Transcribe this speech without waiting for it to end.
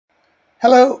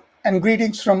Hello and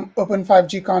greetings from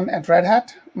Open5G Con at Red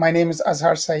Hat. My name is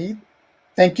Azhar Sayeed.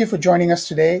 Thank you for joining us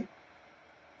today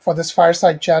for this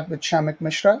fireside chat with Shamik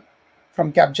Mishra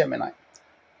from Capgemini.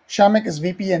 Shamik is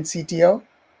VP and CTO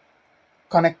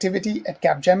Connectivity at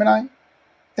Capgemini.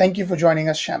 Thank you for joining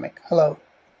us, Shamik. Hello.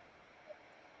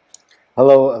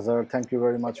 Hello, Azhar. Thank you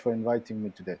very much for inviting me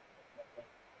today.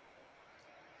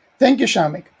 Thank you,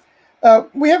 Shamik.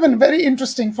 We have a very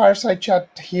interesting fireside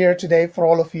chat here today for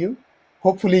all of you.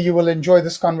 Hopefully, you will enjoy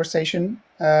this conversation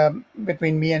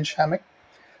between me and Shamik.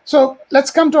 So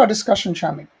let's come to our discussion,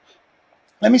 Shamik.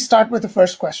 Let me start with the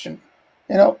first question.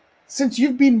 Since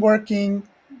you've been working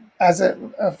as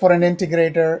a for an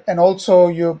integrator, and also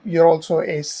you're also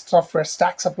a software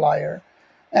stack supplier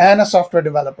and a software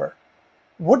developer,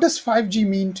 what does 5G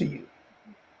mean to you?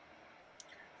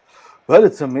 Well,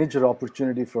 it's a major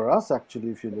opportunity for us,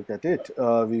 actually, if you look at it.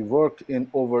 We work in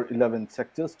over 11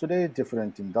 sectors today,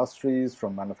 different industries,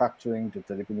 from manufacturing to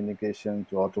telecommunication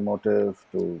to automotive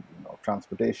to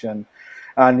transportation.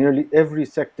 And nearly every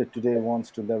sector today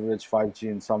wants to leverage 5G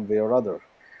in some way or other.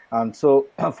 And so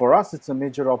for us, it's a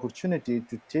major opportunity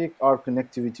to take our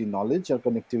connectivity knowledge, our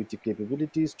connectivity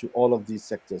capabilities to all of these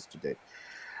sectors today.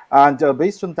 And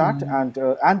based on that Mm-hmm.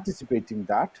 and anticipating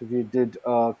that, we did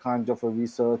kind of a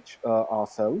research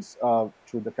ourselves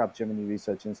through the Capgemini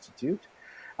Research Institute.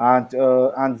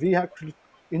 And we actually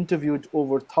interviewed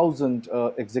over 1,000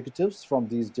 executives from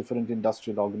these different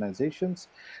industrial organizations.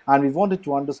 And we wanted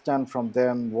to understand from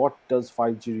them what does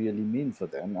 5G really mean for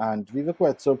them. And we were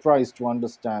quite surprised to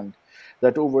understand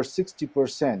that over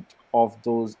 60% of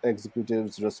those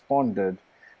executives responded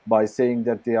by saying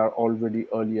that they are already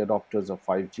early adopters of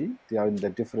 5G. They are in the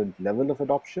different level of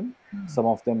adoption. Some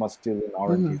of them are still in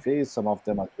R&D Mm-hmm. phase. Some of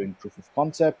them are doing proof of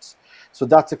concepts. So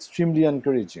that's extremely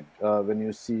encouraging when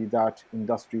you see that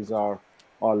industries are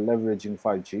leveraging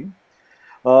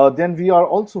 5G. Then we are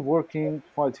also working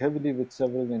quite heavily with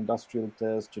several industrial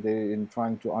players today in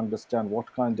trying to understand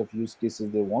what kind of use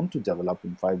cases they want to develop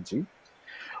in 5G.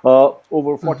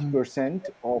 Over Mm-hmm. 40%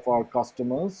 of our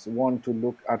customers want to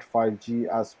look at 5G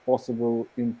as possible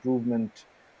improvement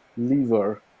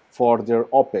lever for their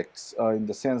OpEx, in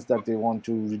the sense that they want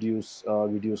to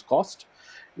reduce cost,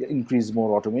 increase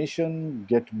more automation,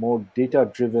 get more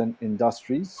data-driven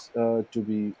industries to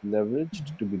be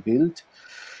leveraged, to be built.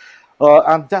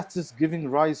 And that is giving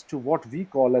rise to what we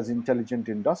call as intelligent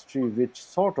industry, which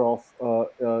sort of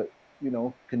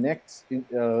connects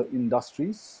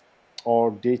industries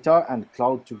or data and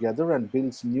cloud together and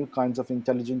builds new kinds of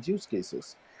intelligent use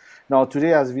cases. Now,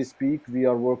 today, as we speak, we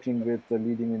are working with the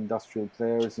leading industrial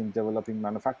players in developing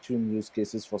manufacturing use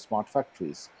cases for smart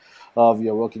factories. We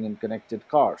are working in connected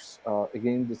cars.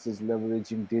 Again, this is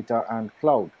leveraging data and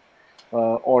cloud,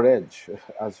 or edge,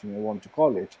 as you may want to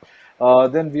call it.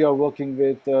 Then we are working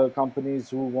with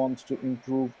companies who want to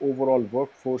improve overall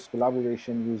workforce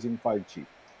collaboration using 5G.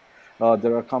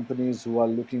 There are companies who are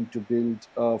looking to build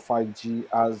 5G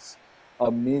as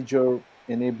a major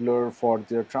enabler for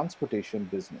their transportation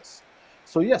business.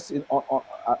 So yes,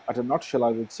 at a nutshell,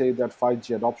 I would say that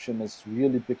 5G adoption is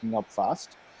really picking up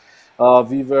fast.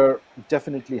 We were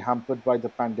definitely hampered by the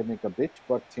pandemic a bit,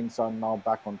 but things are now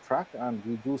back on track, and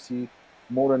we do see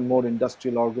more and more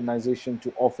industrial organizations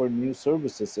to offer new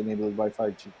services enabled by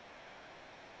 5G.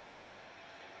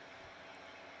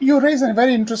 You raise a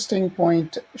very interesting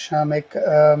point,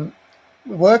 Shamik.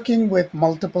 Working with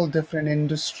multiple different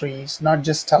industries, not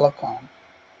just telecom,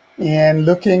 and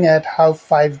looking at how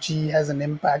 5G has an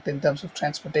impact in terms of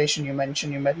transportation. You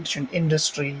mentioned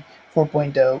industry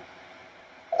 4.0.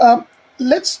 Um,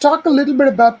 let's talk a little bit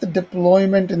about the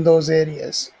deployment in those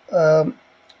areas.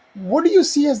 What do you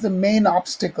see as the main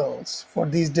obstacles for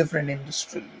these different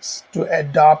industries to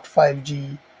adopt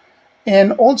 5G?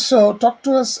 And also talk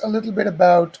to us a little bit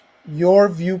about your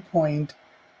viewpoint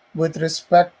with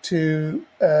respect to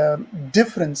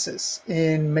differences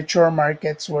in mature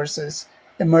markets versus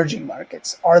emerging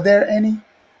markets. Are there any?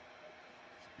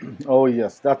 Oh,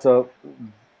 yes, that's a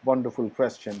wonderful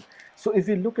question. So, if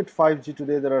we look at 5G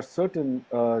today, there are certain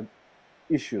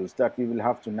issues that we will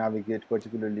have to navigate,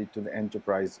 particularly to the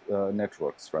enterprise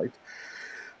networks, right?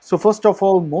 So, first of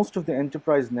all, most of the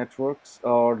enterprise networks,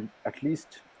 or at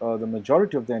least the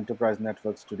majority of the enterprise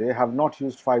networks today, have not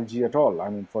used 5G at all. I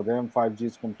mean, for them, 5G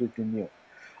is completely new.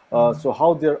 So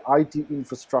how their IT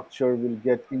infrastructure will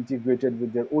get integrated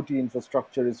with their OT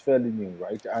infrastructure is fairly new,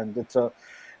 right? And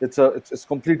it's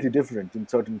completely different in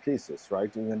certain cases,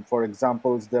 right? And for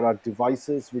examples, there are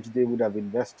devices which they would have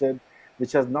invested,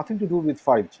 which has nothing to do with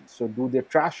 5G. So do they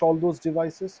trash all those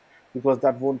devices because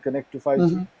that won't connect to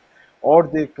 5G? Mhm. or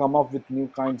they come up with new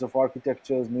kinds of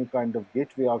architectures, new kind of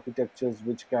gateway architectures,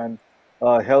 which can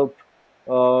help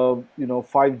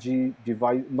 5G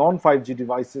device, non-5G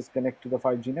devices connect to the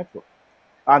 5G network.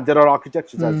 And there are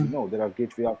architectures, as you Mm, know, there are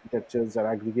gateway architectures and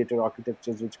aggregator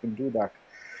architectures which can do that.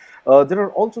 There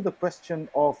are also the question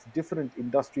of different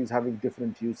industries having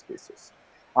different use cases.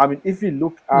 I mean, if we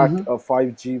look at mm-hmm,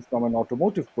 5G from an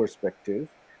automotive perspective,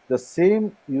 the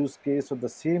same use case or the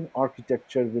same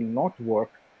architecture will not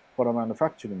work for a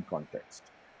manufacturing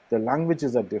context. The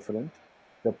languages are different,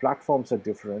 the platforms are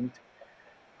different,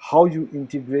 how you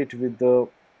integrate with the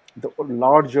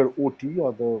larger OT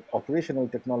or the operational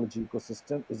technology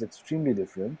ecosystem is extremely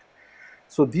different.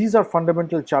 So these are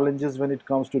fundamental challenges when it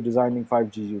comes to designing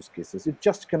 5G use cases. It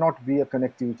just cannot be a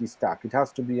connectivity stack. It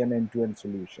has to be an end-to-end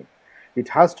solution. It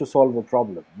has to solve a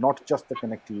problem, not just the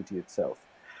connectivity itself.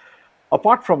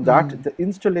 Apart from that, mm, the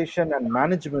installation and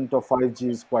management of 5G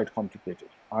is quite complicated.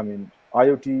 I mean,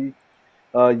 IoT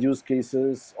use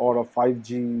cases or a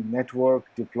 5G network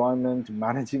deployment,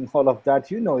 managing all of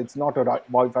that, it's not a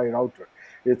Wi-Fi router.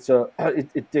 It's a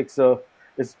it takes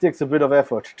a bit of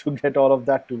effort to get all of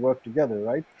that to work together,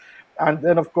 right? And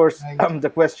then, of course, right. the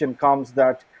question comes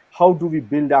that how do we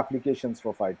build applications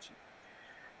for 5G?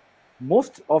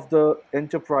 Most of the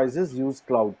enterprises use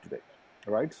cloud today,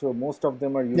 right? So most of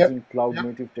them are Yep. using cloud Yep.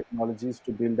 native technologies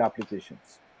to build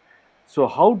applications. So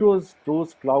how does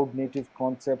those cloud native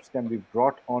concepts can be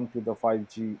brought onto the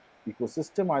 5G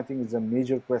ecosystem? I think is a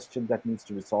major question that needs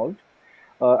to be solved,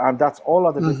 and that's all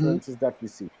other Mm-hmm. differences that we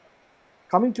see.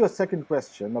 Coming to a second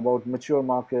question about mature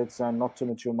markets and not so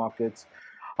mature markets,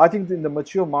 I think in the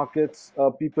mature markets,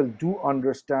 people do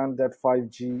understand that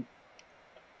 5G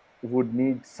would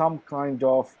need some kind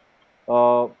of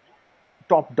uh,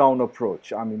 top-down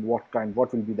approach. I mean, what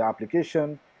will be the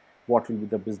application, what will be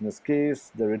the business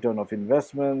case, the return of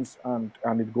investments, and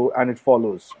it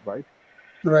follows, right?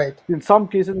 Right. In some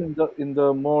cases, in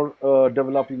the more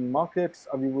developing markets,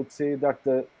 we would say that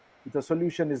the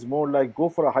solution is more like go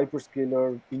for a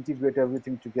hyperscaler, integrate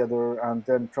everything together, and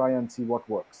then try and see what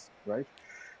works, right?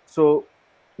 So,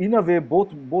 in a way,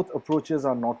 both approaches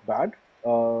are not bad,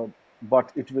 uh,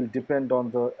 but it will depend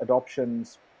on the adoption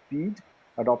speed,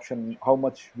 adoption, how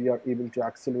much we are able to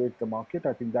accelerate the market.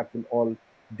 I think that will all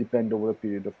depend over a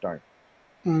period of time.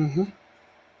 Mm-hmm.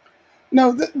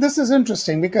 No, this is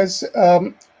interesting because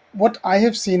what I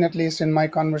have seen, at least in my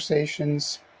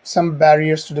conversations, some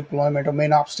barriers to deployment or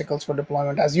main obstacles for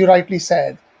deployment, as you rightly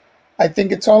said, I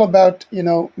think it's all about,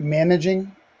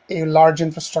 managing a large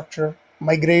infrastructure,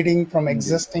 migrating from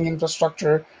Indeed. existing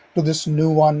infrastructure to this new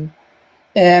one,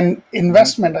 and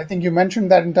Hmm. investment. I think you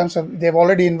mentioned that in terms of they've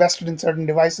already invested in certain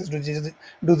devices.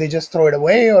 Do they just throw it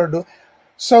away, or do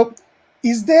so?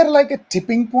 Is there like a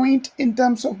tipping point in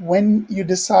terms of when you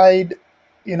decide,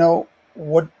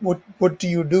 what do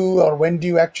you do, or when do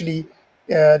you actually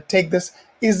take this?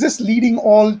 Is this leading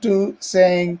all to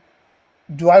saying,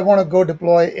 do I want to go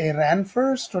deploy a RAN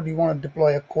first, or do you want to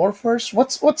deploy a core first?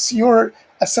 What's your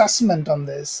assessment on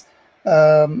this?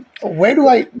 Where do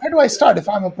I start if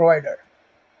I'm a provider?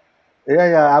 Yeah,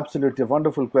 yeah, absolutely.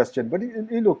 Wonderful question. But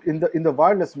look, in the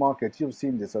wireless market, you've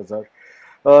seen this, Azhar.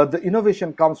 The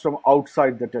innovation comes from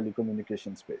outside the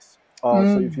telecommunication space.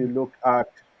 So if you Mm, look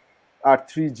at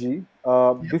 3G,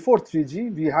 yep, before 3G,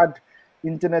 we had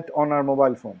internet on our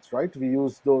mobile phones, right? We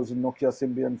used those Nokia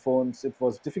Symbian phones. It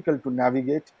was difficult to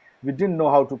navigate. We didn't know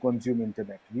how to consume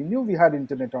internet. We knew we had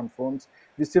internet on phones.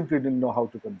 We simply didn't know how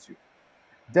to consume.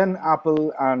 Then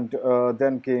Apple and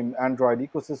then came Android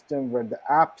ecosystem where the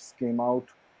apps came out,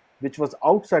 which was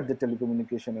outside the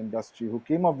telecommunication industry, who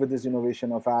came up with this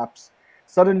innovation of apps.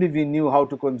 Suddenly we knew how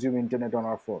to consume internet on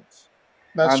our phones.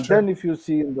 that's And true. then if you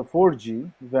see in the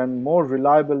 4G, when more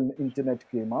reliable internet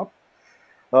came up,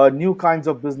 new kinds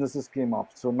of businesses came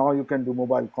up. So now you can do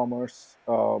mobile commerce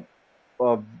uh,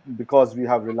 because we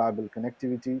have reliable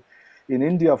connectivity. In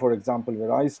India, for example,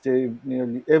 where I stay,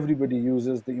 nearly everybody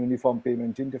uses the uniform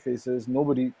payment interfaces.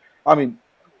 Nobody, I mean,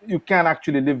 you can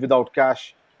actually live without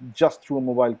cash just through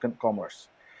mobile commerce.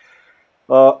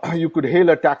 You could hail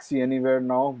a taxi anywhere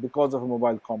now because of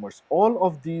mobile commerce. All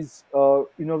of these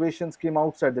innovations came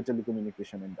outside the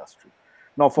telecommunication industry.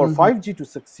 Now, for Hmm. 5G to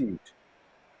succeed,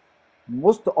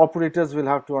 most operators will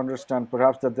have to understand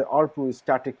perhaps that the ARPU is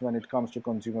static when it comes to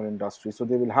consumer industry. So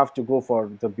they will have to go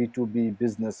for the B2B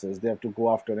businesses. They have to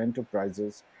go after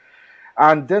enterprises.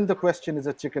 And then the question is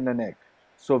a chicken and egg.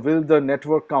 So will the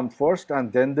network come first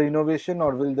and then the innovation,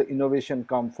 or will the innovation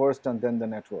come first and then the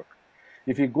network?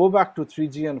 If you go back to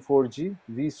 3G and 4G,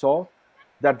 we saw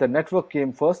that the network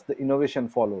came first, the innovation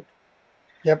followed.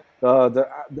 Yep.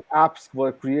 The apps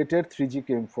were created, 3G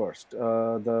came first.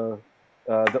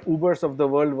 The Ubers of the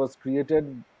world was created,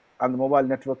 and the mobile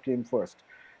network came first.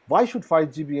 Why should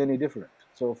 5G be any different?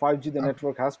 So 5G, the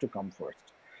network has to come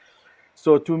first.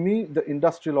 So to me, the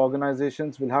industrial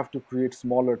organizations will have to create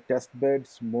smaller test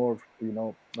beds, more,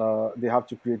 they have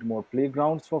to create more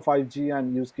playgrounds for 5G,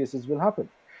 and use cases will happen.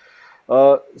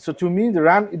 So to me, the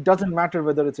RAN, it doesn't matter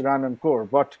whether it's RAN and core,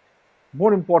 but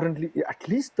more importantly, at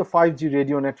least the 5G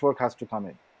radio network has to come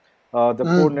in. The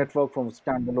core Mm. network from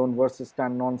standalone versus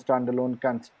non-standalone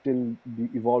can still be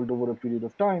evolved over a period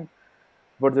of time,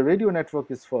 but the radio network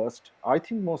is first. I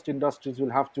think most industries will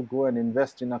have to go and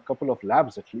invest in a couple of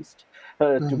labs at least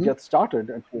to Mhm. get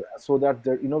started, so that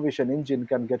their innovation engine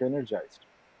can get energized.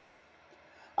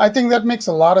 I think that makes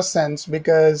a lot of sense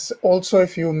because also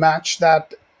if you match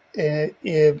that,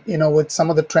 with some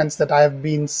of the trends that I've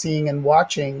been seeing and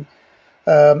watching,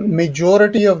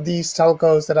 majority of these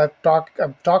telcos that I've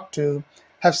talked to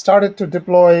have started to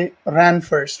deploy RAN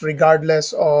first,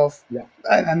 regardless of, Yeah,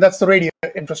 and that's the radio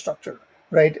infrastructure,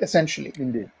 right? Essentially,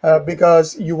 indeed.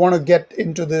 because you want to get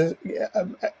into the,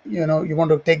 you want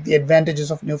to take the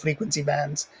advantages of new frequency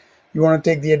bands, you want to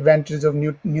take the advantages of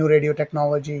new radio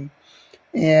technology,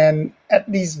 and at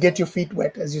least get your feet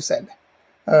wet, as you said.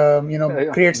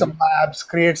 Create some Absolutely. labs,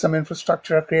 create some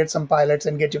infrastructure, create some pilots,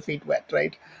 and get your feet wet,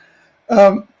 right?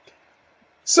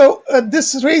 So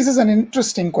this raises an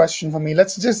interesting question for me.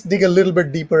 Let's just dig a little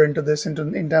bit deeper into this,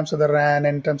 in terms of the RAN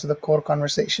and in terms of the core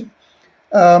conversation.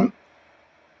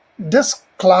 Does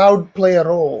cloud play a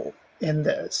role in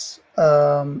this?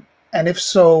 And if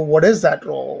so, what is that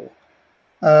role?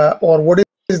 Or what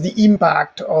is the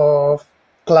impact of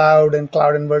cloud and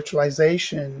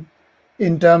virtualization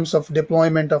in terms of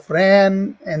deployment of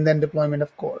RAN and then deployment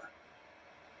of core?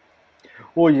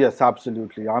 Oh, yes,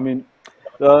 absolutely. I mean,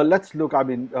 let's look. I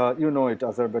mean, you know it,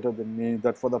 Azhar, better than me,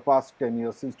 that for the past 10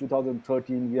 years, since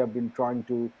 2013, we have been trying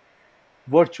to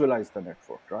virtualize the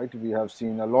network, right? We have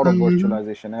seen a lot of Mhm.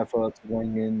 virtualization efforts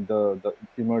going in, the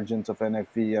emergence of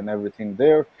NFV and everything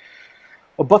there.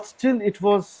 But still, it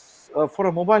was for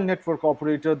a mobile network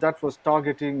operator that was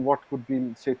targeting what could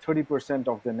be, say, 30%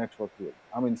 of the network yield.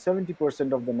 I mean,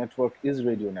 70% of the network is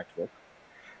radio network,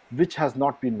 which has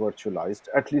not been virtualized,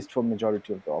 at least for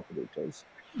majority of the operators.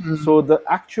 So Mm. the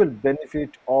actual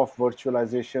benefit of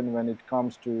virtualization when it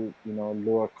comes to,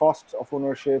 lower costs of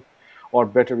ownership or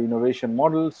better innovation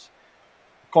models,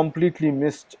 completely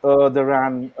missed the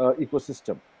RAN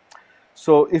ecosystem.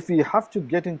 So if we have to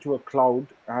get into a cloud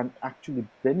and actually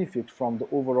benefit from the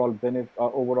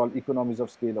overall economies of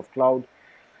scale of cloud,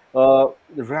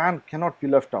 RAN cannot be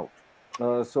left out.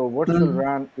 So virtual Mm.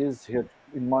 RAN is here,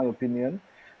 in my opinion,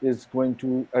 is going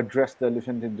to address the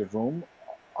elephant in the room,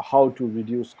 how to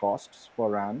reduce costs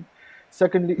for RAN.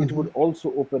 Secondly, it would Mhm.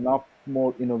 also open up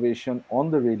more innovation on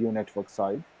the radio network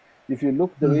side. If you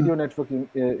look, the Mhm. radio network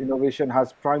innovation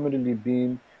has primarily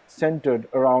been centered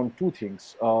around two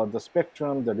things: the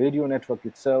spectrum, the radio network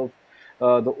itself,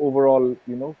 the overall,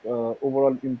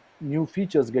 new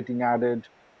features getting added,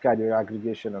 carrier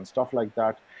aggregation and stuff like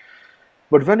that.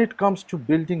 But when it comes to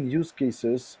building use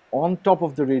cases on top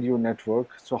of the radio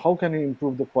network, so how can you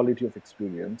improve the quality of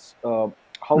experience?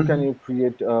 How can Mhm. you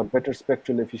create better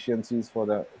spectral efficiencies for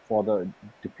the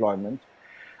deployment?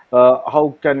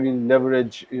 How can we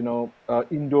leverage,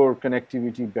 indoor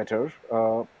connectivity better?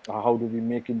 How do we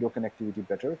make indoor connectivity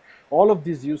better? All of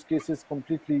these use cases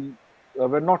completely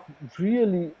were not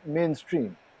really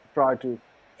mainstream prior to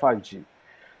 5G.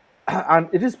 And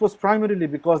was primarily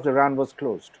because the RAN was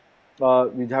closed.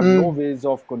 We'd have no Mm. ways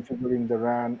of configuring the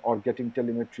RAN or getting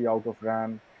telemetry out of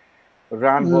RAN.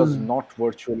 RAN was Mm. not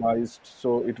virtualized,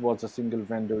 so it was a single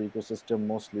vendor ecosystem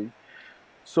mostly.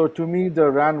 So to me, the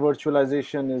RAN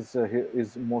virtualization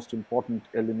is most important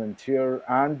element here,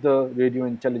 and the radio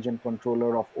intelligent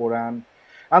controller of ORAN.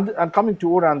 And coming to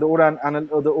ORAN, the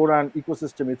ORAN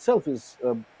ecosystem itself is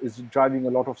driving a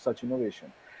lot of such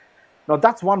innovation. Now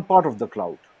that's one part of the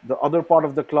cloud. The other part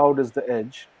of the cloud is the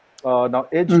edge. Now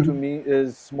edge to Mhm. me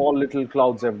is small little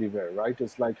clouds everywhere, right?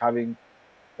 It's like having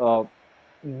uh,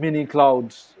 mini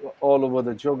clouds all over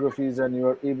the geographies, and you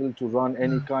are able to run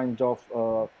any kind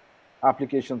of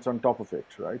applications on top of it,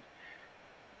 right?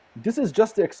 This is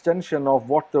just the extension of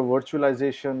what the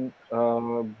virtualization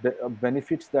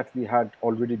benefits that we had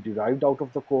already derived out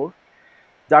of the core.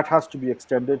 That has to be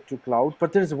extended to cloud,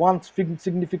 but there is one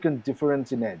significant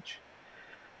difference in edge.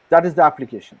 That is the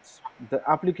applications. The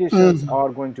applications Mhm. are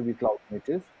going to be cloud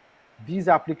native. These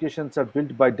applications are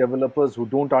built by developers who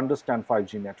don't understand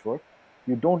 5G network.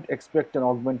 You don't expect an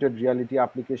augmented reality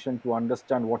application to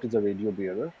understand what is a radio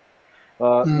bearer.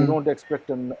 You Mm. don't expect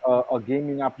a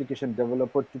gaming application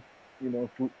developer to,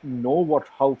 to know what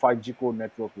how 5G core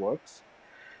network works.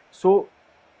 So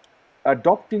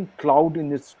adopting cloud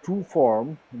in its true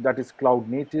form, that is cloud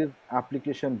native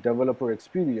application developer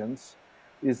experience,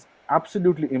 is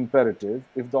absolutely imperative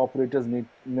if the operators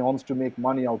wants to make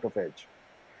money out of edge.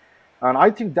 And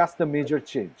I think that's the major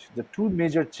change. The two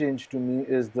major change to me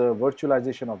is the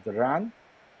virtualization of the RAN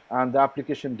and the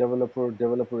application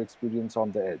developer experience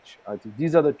on the edge. I think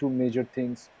these are the two major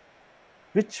things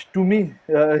which to me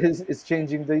is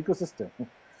changing the ecosystem.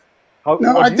 How,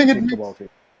 No, what do you think about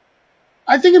it?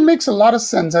 I think it makes a lot of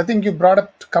sense. I think you brought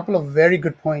up a couple of very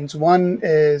good points. One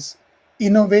is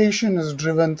innovation is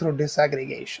driven through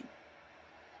disaggregation.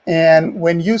 And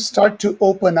when you start to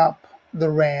open up the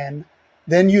RAN,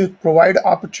 then you provide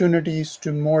opportunities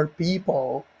to more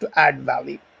people to add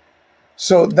value.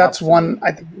 So that's one,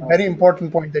 I Absolutely, think, very absolutely.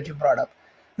 important point that you brought up.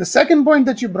 The second point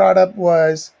that you brought up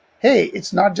was, hey,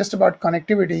 it's not just about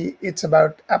connectivity, it's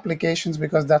about applications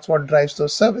because that's what drives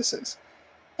those services.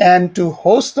 And to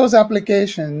host those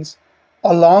applications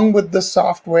along with the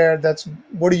software, that's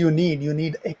what do you need? You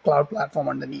need a cloud platform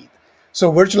underneath.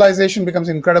 So virtualization becomes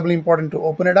incredibly important to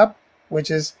open it up,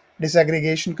 which is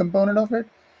disaggregation component of it.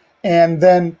 And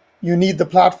then you need the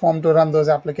platform to run those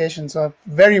applications. So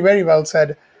very, very well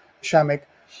said, Shamik,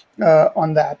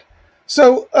 on that.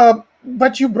 So,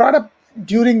 but you brought up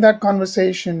during that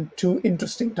conversation two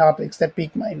interesting topics that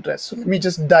piqued my interest. So let me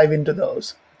just dive into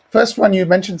those. First one, you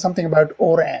mentioned something about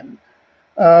ORAN.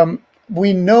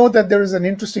 We know that there is an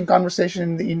interesting conversation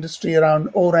in the industry around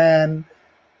ORAN,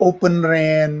 Open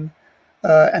RAN,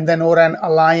 and then ORAN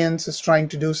Alliance is trying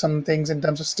to do some things in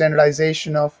terms of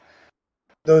standardization of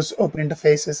those open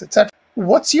interfaces, etc.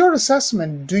 What's your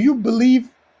assessment? Do you believe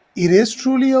it is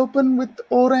truly open with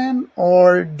ORAN,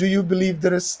 or do you believe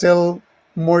there is still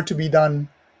more to be done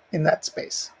in that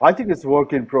space? I think it's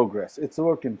work in progress. It's a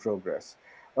work in progress.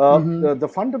 Mm-hmm. The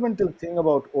fundamental thing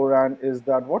about ORAN is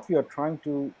that what we are trying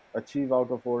to achieve out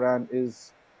of ORAN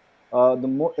is the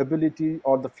more ability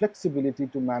or the flexibility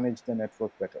to manage the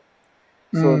network better.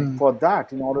 So Mm, for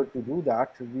that, in order to do that,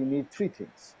 we need three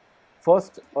things.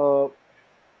 First, a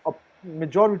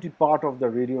majority part of the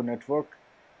radio network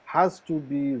has to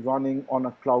be running on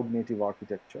a cloud native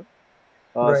architecture,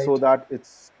 so right. that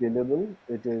it's scalable,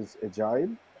 it is agile,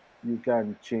 you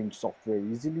can change software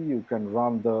easily, you can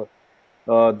run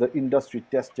the industry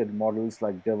tested models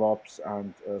like DevOps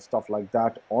and stuff like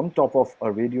that on top of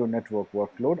a radio network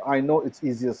workload. I know it's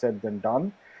easier said than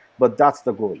done, but that's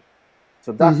the goal.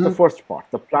 So that's the Mm-hmm. first part,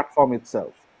 the platform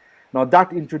itself. Now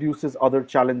that introduces other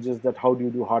challenges, that how do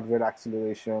you do hardware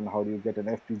acceleration, how do you get an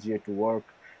FPGA to work,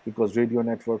 because radio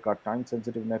network are time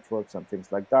sensitive networks and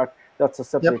things like that. That's a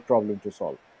Yep. separate problem to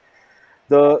solve.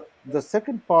 The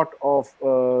second part of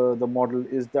the model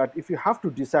is that if you have to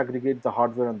disaggregate the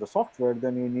hardware and the software,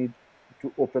 then you need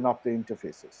to open up the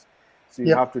interfaces. So you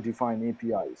Yep. have to define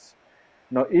APIs.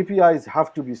 Now APIs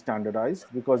have to be standardized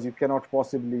because you cannot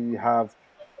possibly have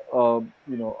a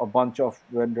bunch of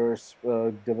vendors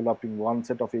developing one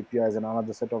set of APIs and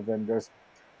another set of vendors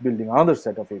building another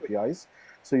set of APIs.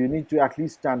 So you need to at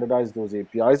least standardize those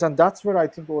APIs, and that's where I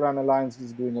think ORAN Alliance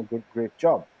is doing a great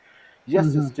job.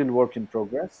 Yes, it's Mm-hmm. still work in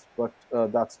progress, but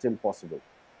that's still possible.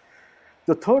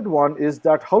 The third one is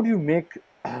that how do you make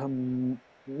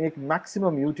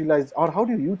maximum utilize, or how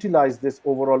do you utilize this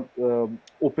overall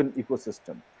open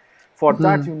ecosystem? For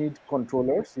that, Mm-hmm. you need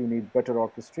controllers, you need better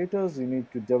orchestrators, you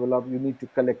need to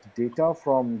collect data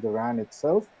from the RAN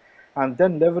itself, and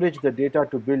then leverage the data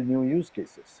to build new use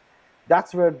cases.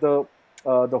 That's where the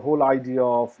whole idea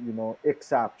of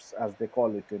XApps, as they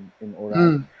call it in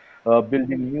ORAN, Mm,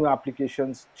 building new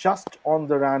applications just on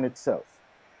the RAN itself.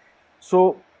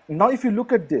 So now, if you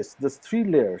look at this three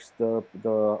layers: the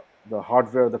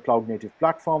hardware, the cloud native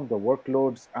platform, the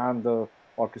workloads, and the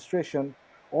orchestration.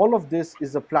 All of this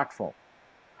is a platform.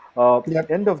 yep.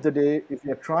 End of the day, if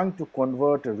you're trying to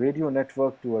convert a radio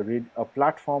network to a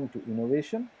platform to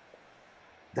innovation,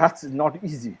 that's not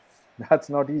easy. That's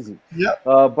not easy. Yep.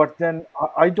 But then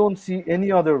I don't see any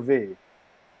other way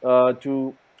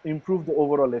to improve the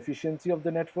overall efficiency of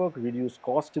the network, reduce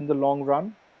cost in the long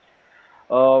run.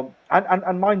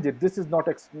 And mind it, this is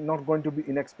not going to be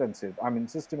inexpensive. I mean,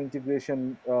 system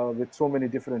integration with so many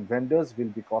different vendors will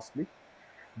be costly,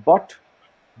 but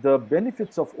the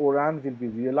benefits of ORAN will be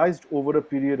realized over a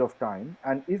period of time.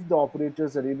 And if the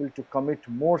operators are able to commit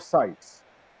more sites,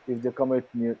 if they commit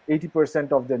near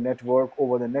 80% of their network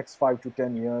over the next 5 to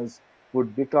 10 years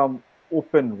would become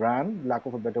open RAN, lack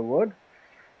of a better word,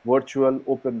 virtual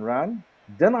open RAN,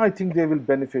 then I think they will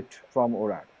benefit from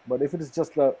ORAN. But if it is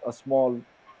just a small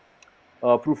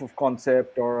proof of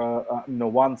concept, or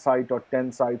one site or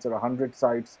 10 sites or 100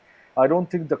 sites, I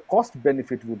don't think the cost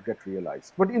benefit would get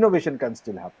realized, but innovation can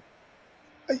still happen.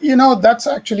 That's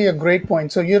actually a great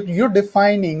point. So you're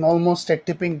defining almost a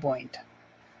tipping point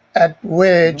at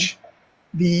Hmm. which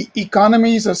the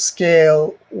economies of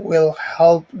scale will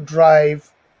help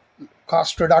drive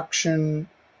cost reduction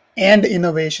and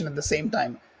innovation at the same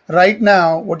time. Right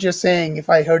now, what you're saying, if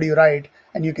I heard you right,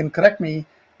 and you can correct me,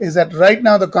 is that right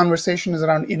now the conversation is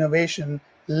around innovation,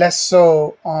 less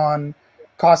so on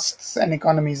costs and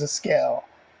economies of scale.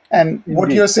 And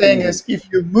what you're Indeed, saying indeed. is if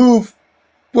you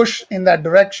push in that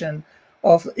direction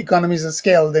of economies of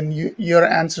scale, then your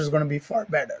answer is going to be far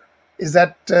better. Is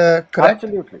that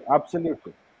correct? Absolutely,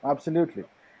 absolutely, absolutely.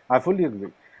 I fully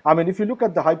agree. I mean, if you look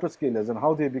at the hyperscalers and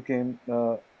how they became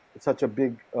such a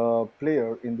big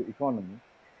player in the economy,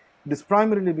 it is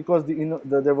primarily because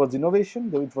there was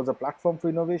innovation, it was a platform for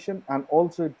innovation, and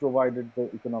also it provided the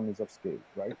economies of scale,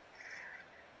 right?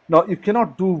 Now, you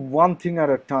cannot do one thing at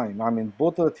a time. I mean,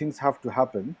 both of the things have to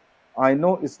happen. I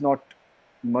know it's not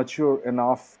mature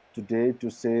enough today to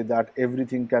say that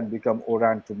everything can become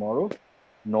ORAN tomorrow.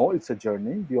 No, it's a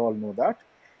journey. We all know that.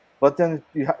 But then,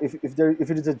 if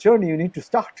it is a journey, you need to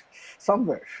start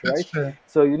somewhere, That's right? true.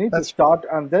 So you need to That's true. start,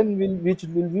 and then we'll reach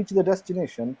the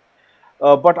destination.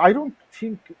 But I don't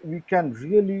think we can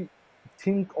really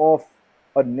think of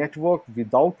a network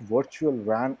without virtual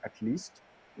RAN, at least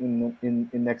in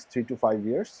next 3 to 5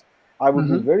 years. I would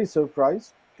be Hmm. very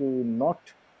surprised to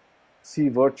not see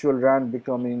virtual RAN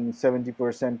becoming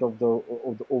 70% of the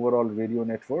overall radio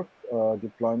network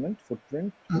deployment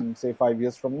footprint in say 5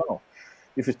 years from now.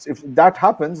 If that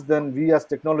happens, then we as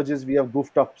technologists we have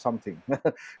goofed up something.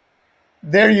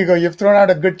 There you go. You've thrown out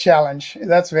a good challenge.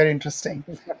 That's very interesting.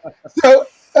 So,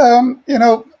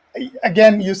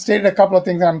 again, you stated a couple of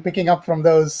things I'm picking up from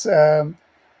those.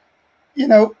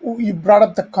 You brought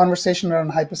up the conversation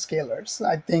around hyperscalers.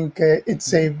 I think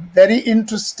it's a Mhm. very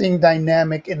interesting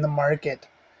dynamic in the market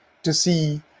to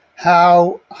see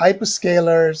how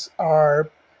hyperscalers are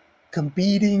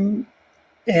competing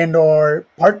and or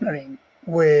partnering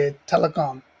with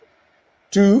telecom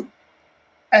to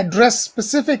address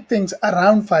specific things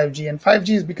around 5G. And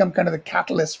 5G has become kind of the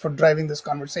catalyst for driving this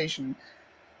conversation.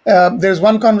 There's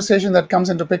one conversation that comes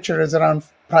into picture is around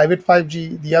private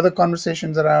 5G. The other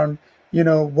conversations around,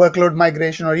 workload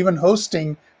migration or even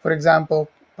hosting, for example,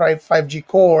 private 5G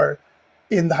core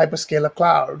in the hyperscaler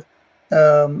cloud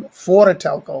for a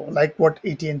telco, like what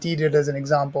AT&T did as an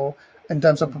example in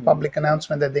terms of a Mhm. public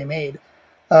announcement that they made.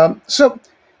 So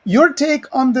your take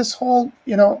on this whole,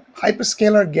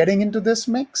 hyperscaler getting into this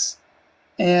mix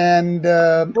and,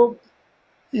 So,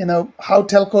 how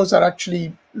telcos are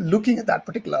actually looking at that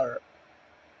particular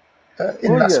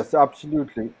oh investment. yes,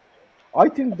 absolutely. I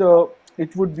think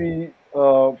it would be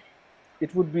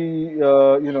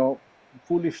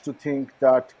foolish to think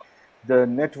that the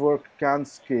network can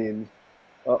scale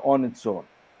on its own.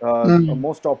 Mm,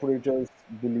 Most operators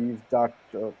believe that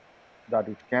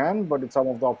it can, but some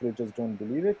of the operators don't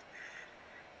believe it.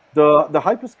 The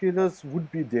hyperscalers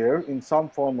would be there in some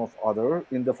form of other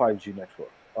in the 5G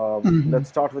network. mhm, Let's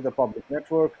start with the public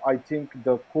network. I think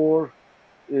the core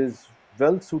is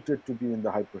well suited to be in the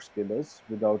hyperscalers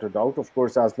without a doubt. Of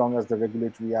course, as long as the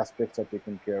regulatory aspects are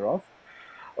taken care of.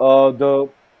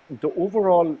 The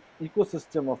overall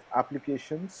ecosystem of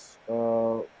applications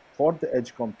for the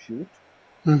edge compute,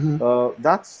 mhm,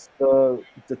 that's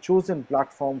the chosen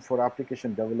platform for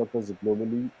application developers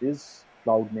globally is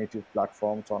cloud native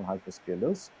platforms on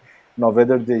hyperscalers. Now,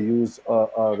 whether they use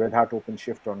a Red Hat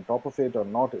OpenShift on top of it or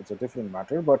not, it's a different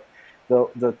matter. But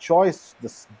the choice,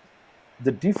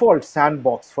 the default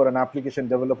sandbox for an application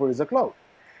developer is a cloud.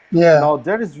 yeah. Now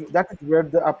that is where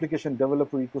the application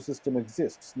developer ecosystem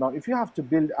exists. Now, if you have to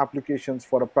build applications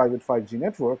for a private 5G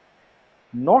network,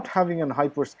 not having an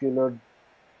hyperscaler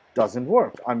doesn't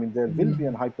work. I mean, there will be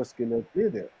an Mhm, hyperscaler play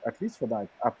there, at least for the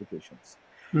applications.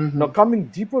 Now, mhm, coming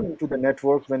deeper into the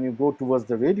network, when you go towards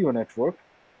the radio network,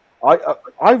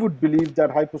 I would believe that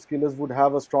hyperscalers would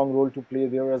have a strong role to play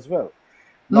there as well.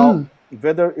 Now, mm,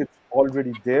 whether it's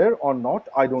already there or not,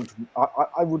 I don't.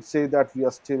 I would say that we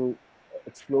are still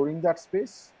exploring that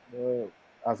space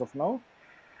as of now.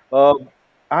 Uh,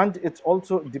 and it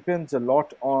also depends a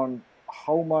lot on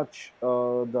how much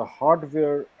the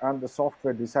hardware and the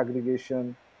software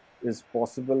disaggregation is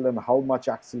possible, and how much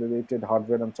accelerated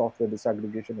hardware and software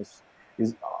disaggregation is.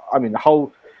 I mean,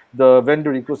 how the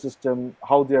vendor ecosystem,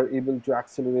 how they are able to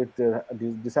accelerate their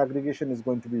disaggregation is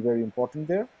going to be very important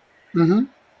there. mhm,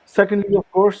 Secondly, of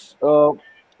course,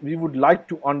 we would like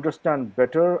to understand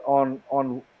better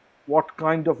on what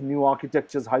kind of new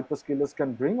architectures hyperscalers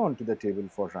can bring onto the table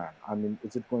for RAN. I mean,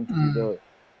 is it going to be the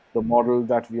model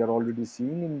that we are already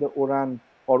seeing in the ORAN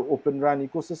or Open RAN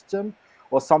ecosystem,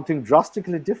 or something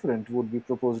drastically different would be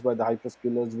proposed by the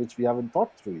hyperscalers, which we haven't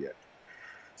thought through yet.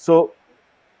 So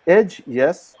edge,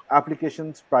 yes.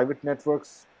 Applications, private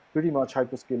networks, pretty much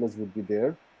hyperscalers would be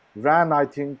there. RAN, I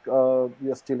think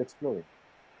we are still exploring.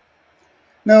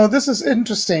 No, this is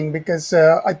interesting because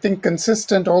I think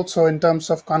consistent also in terms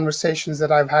of conversations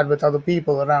that I've had with other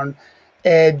people around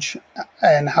edge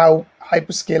and how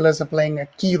hyperscalers are playing a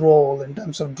key role in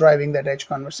terms of driving that edge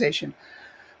conversation.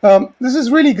 This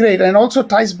is really great, and also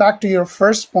ties back to your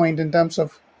first point in terms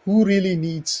of who really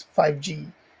needs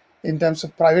 5G, in terms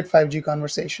of private 5G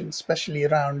conversations, especially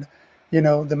around,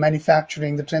 the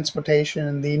manufacturing, the transportation,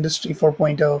 and the industry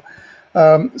 4.0.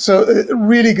 So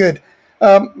really good.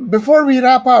 Before we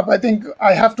wrap up, I think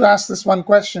I have to ask this one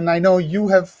question. I know you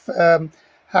have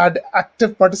had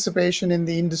active participation in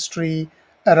the industry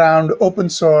around open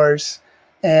source,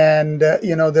 and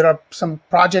there are some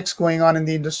projects going on in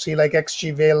the industry like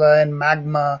XG Vela and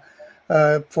Magma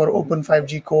for Open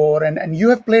 5G core, and you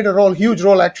have played a huge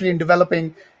role actually in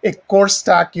developing a core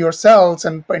stack yourselves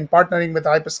and in partnering with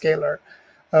hyperscaler.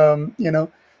 um, you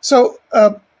know so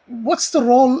what's the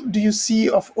role do you see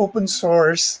of open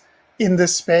source in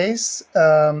this space?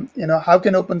 How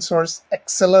can open source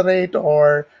accelerate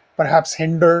or perhaps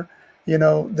hinder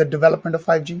the development of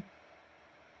 5G?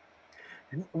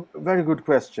 Very good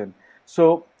question.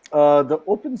 So the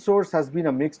open source has been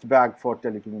a mixed bag for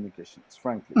telecommunications,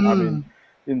 frankly. I mean, Mm,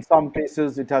 in some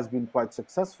cases it has been quite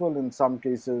successful. In some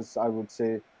cases, I would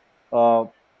say uh,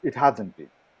 it hasn't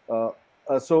been.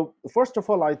 Uh, so first of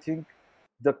all, I think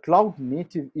the cloud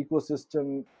native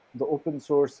ecosystem, the open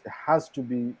source has to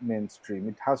be mainstream.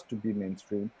 It has to be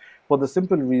mainstream for the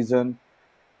simple reason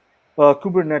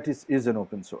Kubernetes is an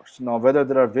open source. Now, whether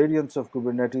there are variants of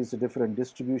Kubernetes, different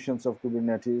distributions of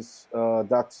Kubernetes,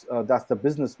 that's the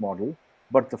business model.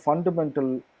 But the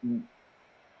fundamental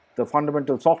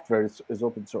software is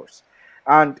open source.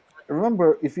 And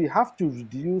remember, if we have to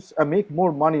reduce make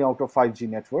more money out of 5G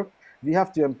network, we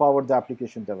have to empower the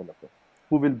application developer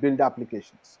who will build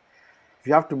applications. If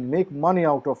we have to make money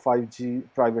out of 5G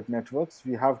private networks,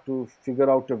 we have to figure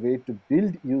out a way to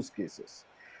build use cases.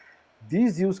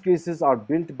 These use cases are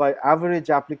built by average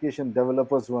application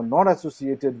developers who are not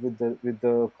associated with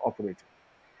the operator.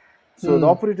 So the mm,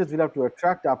 operators will have to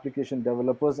attract application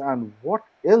developers, and what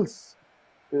else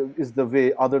is the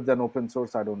way other than open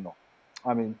source? I don't know.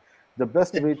 I mean, the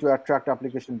best yeah. way to attract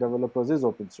application developers is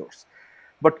open source.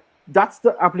 But that's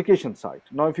the application side.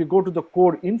 Now, if you go to the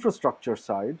core infrastructure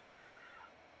side,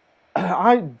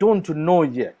 I don't know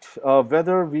yet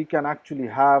whether we can actually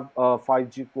have a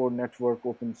 5G core network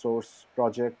open source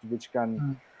project which can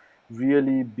Mm,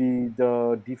 really be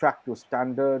the de facto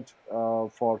standard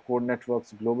for core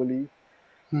networks globally.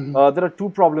 mhm, There are two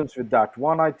problems with that.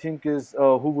 One, I think, is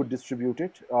who would distribute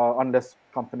it, unless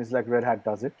companies like Red Hat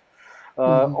does it. mhm,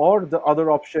 Or the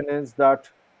other option is that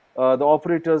the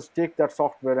operators take that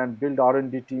software and build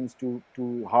R&D teams to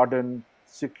harden,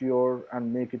 secure,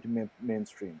 and make it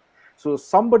mainstream. So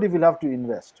somebody will have to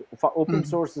invest. Open mhm.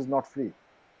 source is not free,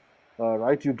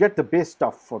 right? You get the base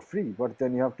stuff for free, but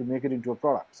then you have to make it into a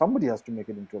product. Somebody has to make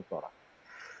it into a product.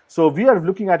 So we are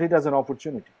looking at it as an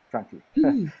opportunity, frankly.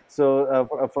 Mm, So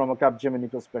from a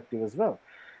Capgemini perspective as well.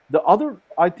 The other,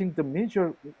 I think, the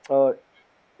major uh,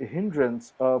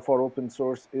 hindrance for open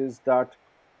source is that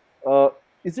uh,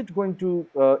 is it going to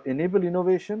enable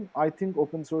innovation? I think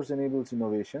open source enables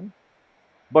innovation,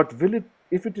 but will it,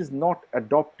 if it is not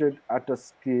adopted at a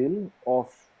scale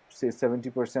of say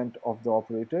 70% of the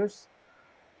operators,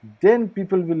 then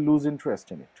people will lose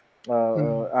interest in it,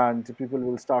 mm, and people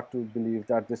will start to believe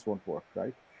that this won't work,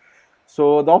 right?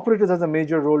 So the operators has a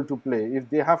major role to play. If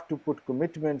they have to put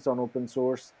commitments on open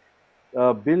source,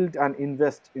 build and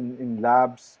invest in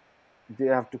labs, they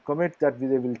have to commit that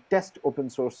they will test open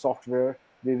source software,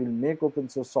 they will make open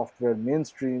source software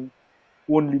mainstream.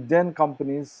 Only then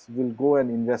companies will go and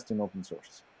invest in open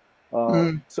source.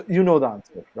 mm. So you know the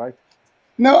answer, right?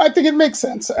 No, I think it makes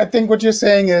sense. I think what you're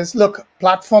saying is, look,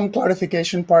 platform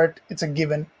clarification part, it's a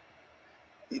given.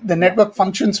 The Yeah, network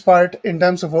functions part, in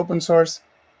terms of open source,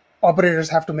 operators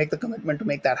have to make the commitment to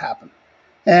make that happen.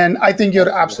 And I think you're absolutely.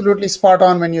 absolutely spot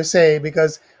on when you say,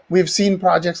 because we've seen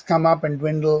projects come up and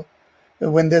dwindle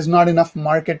when there's not enough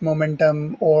market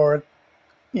momentum or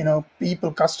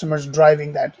people, customers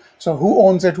driving that. So who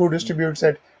owns it, who Mm, distributes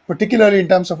it, particularly in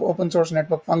terms of open source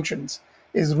network functions,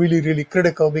 is really, really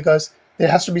critical, because there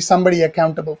has to be somebody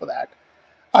accountable for that.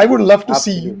 I would love to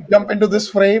see you absolutely. jump into this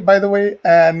fray, by the way.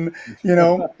 And,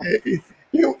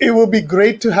 it will be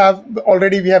great to have.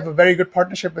 Already, we have a very good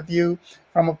partnership with you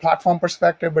from a platform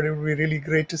perspective, but it would be really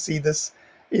great to see this,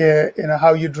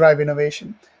 how you drive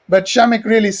innovation. But Shamik,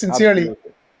 really sincerely,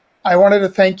 Absolutely. I wanted to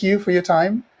thank you for your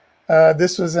time.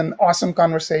 This was an awesome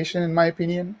conversation, in my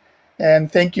opinion.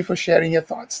 And thank you for sharing your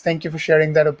thoughts. Thank you for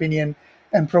sharing that opinion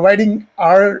and providing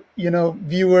our,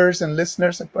 viewers and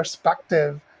listeners a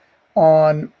perspective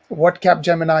on what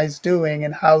Capgemini is doing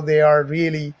and how they are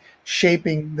really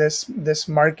shaping this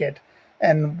market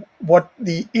and what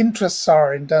the interests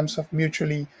are in terms of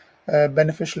mutually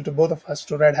beneficial to both of us,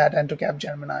 to Red Hat and to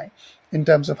Capgemini, in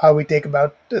terms of how we take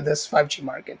about this 5G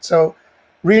market. So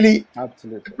really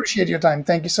Absolutely. appreciate your time.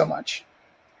 Thank you so much.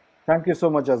 Thank you so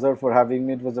much, Azhar, for having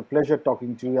me. It was a pleasure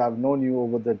talking to you. I've known you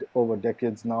over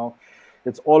decades now.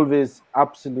 It's always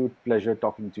absolute pleasure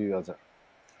talking to you, Azhar.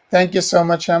 Thank you so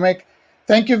much, Shamik.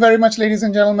 Thank you very much, ladies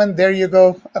and gentlemen. There you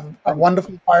go. A Thank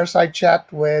wonderful fireside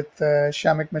chat with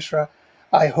Shamik Mishra.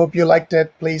 I hope you liked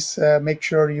it. Please make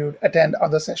sure you attend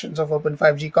other sessions of Open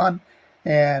 5G Con,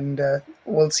 and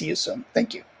we'll see you soon.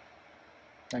 Thank you.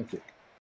 thank you.